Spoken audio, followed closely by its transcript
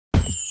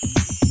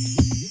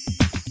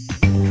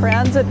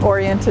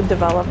Transit-oriented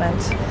development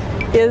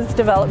is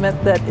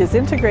development that is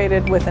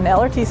integrated with an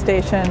LRT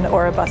station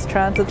or a bus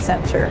transit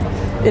center.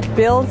 It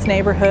builds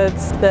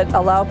neighborhoods that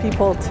allow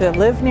people to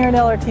live near an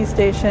LRT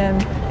station,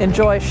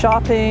 enjoy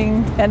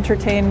shopping,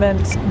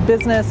 entertainment,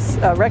 business,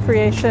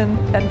 recreation,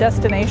 and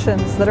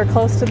destinations that are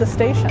close to the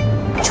station.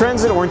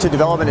 Transit-oriented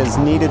development is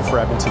needed for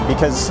Edmonton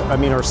because,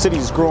 our city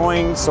is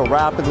growing so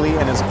rapidly,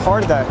 and as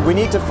part of that, we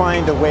need to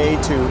find a way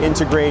to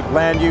integrate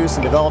land use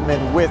and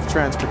development with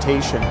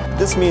transportation.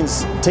 This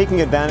means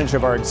taking advantage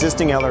of our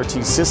existing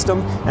LRT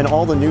system and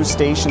all the new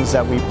stations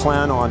that we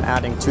plan on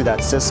adding to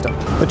that system.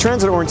 The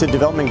transit-oriented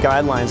development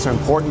guidelines are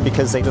important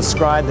because they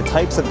describe the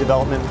types of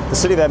development the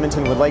City of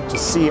Edmonton would like to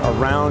see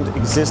around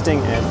existing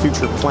and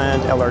future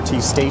planned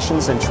LRT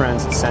stations and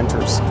transit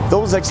centres.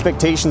 Those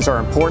expectations are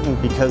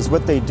important because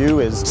what they do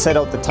is set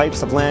out the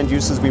types of land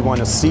uses we want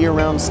to see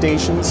around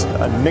stations,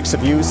 a mix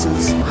of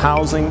uses,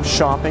 housing,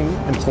 shopping,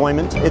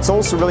 employment. It's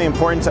also really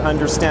important to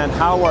understand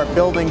how our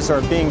buildings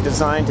are being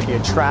designed to be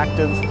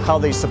attractive, how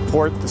they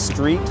support the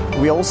street.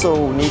 We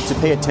also need to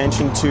pay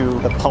attention to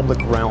the public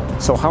realm.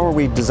 So how are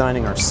we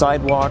designing our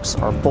sidewalks,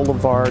 our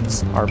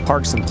boulevards, our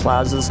parks and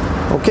plazas?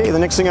 Okay, the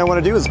next thing I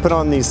want to do is put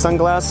on these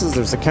sunglasses.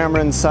 There's a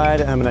camera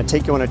inside. I'm going to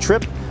take you on a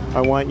trip. I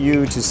want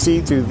you to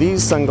see through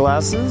these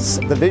sunglasses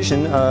the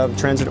vision of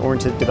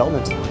transit-oriented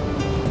development.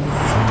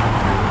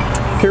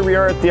 Here we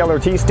are at the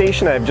LRT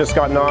station. I've just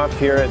gotten off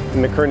here at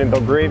McKern and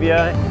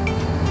Belgravia.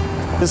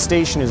 This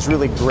station is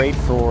really great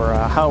for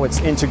how it's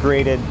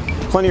integrated.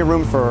 Plenty of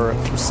room for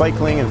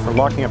cycling and for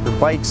locking up your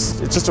bikes.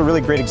 It's just a really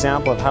great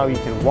example of how you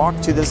can walk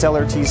to this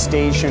LRT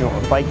station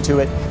or bike to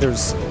it.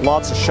 There's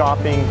lots of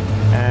shopping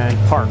and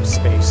park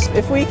space.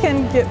 If we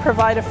can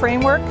provide a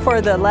framework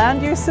for the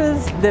land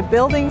uses, the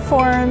building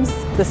forms,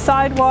 the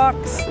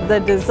sidewalks, the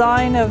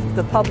design of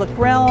the public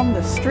realm,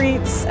 the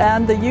streets,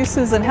 and the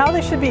uses and how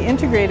they should be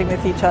integrating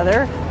with each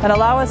other, and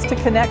allow us to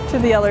connect to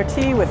the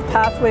LRT with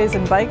pathways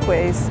and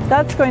bikeways,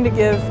 that's going to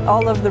give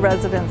all of the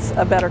residents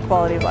a better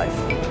quality of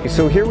life.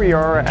 So here we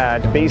are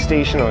at Bay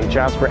Station on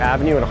Jasper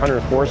Avenue and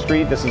 104th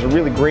Street. This is a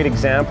really great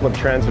example of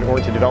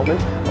transit-oriented development.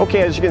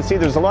 Okay, as you can see,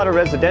 there's a lot of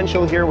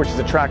residential here, which has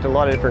attracted a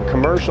lot of different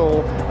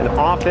commercial and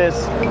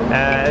office,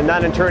 and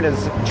that in turn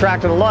has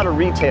attracted a lot of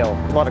retail,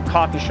 a lot of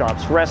coffee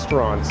shops,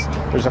 restaurants.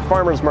 There's a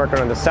farmer's market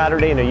on the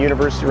Saturday and a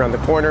university around the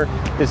corner.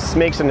 This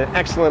makes it an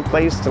excellent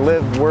place to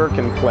live, work,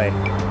 and play.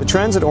 The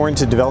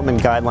transit-oriented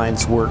development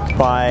guidelines work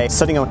by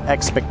setting out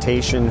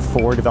expectation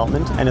for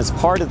development, and as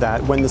part of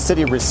that, when the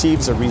city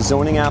receives a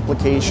rezoning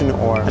application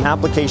or an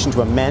application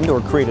to amend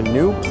or create a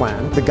new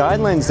plan, the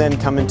guidelines then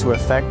come into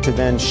effect to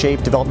then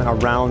shape development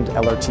around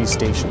LRT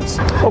stations.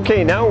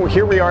 Okay, now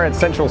here we are at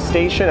Central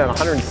Station at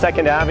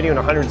 102nd Avenue and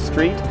 100th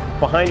Street.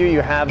 Behind you,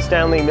 you have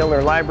Stanley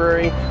Milner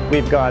Library.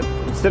 We've got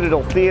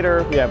Citadel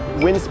Theatre, we have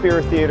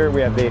Windspear Theatre,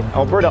 we have the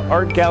Alberta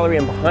Art Gallery,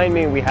 and behind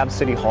me we have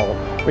City Hall.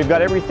 We've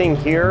got everything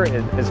here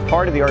as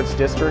part of the Arts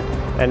District,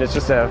 and it's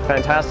just a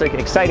fantastic,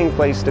 exciting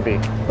place to be.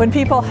 When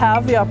people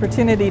have the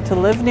opportunity to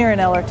live near an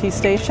LRT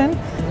station,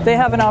 they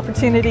have an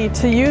opportunity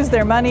to use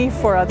their money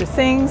for other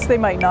things. They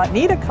might not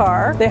need a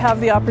car. They have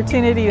the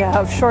opportunity to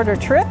have shorter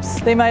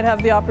trips. They might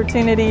have the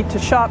opportunity to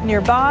shop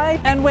nearby.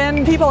 And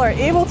when people are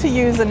able to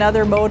use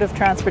another mode of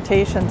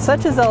transportation,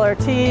 such as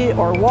LRT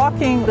or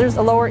walking, there's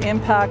a lower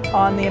impact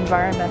on the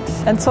environment.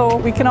 And so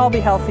we can all be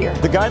healthier.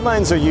 The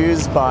guidelines are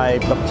used by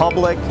the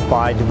public,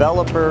 by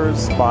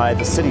developers, by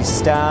the city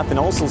staff, and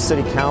also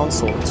city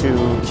council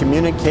to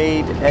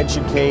communicate,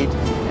 educate,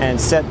 and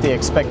set the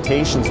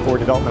expectations for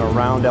development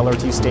around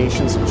LRT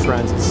stations and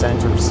transit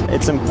centres.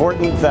 It's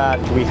important that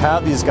we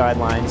have these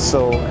guidelines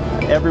so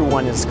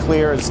everyone is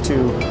clear as to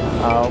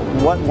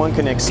what one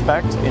can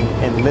expect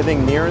in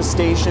living near a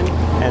station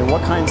and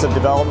what kinds of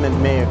development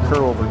may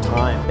occur over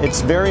time.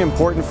 It's very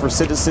important for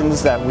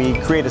citizens that we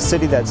create a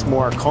city that's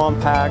more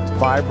compact,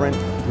 vibrant,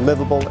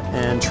 livable,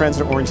 and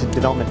transit-oriented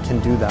development can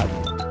do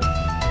that.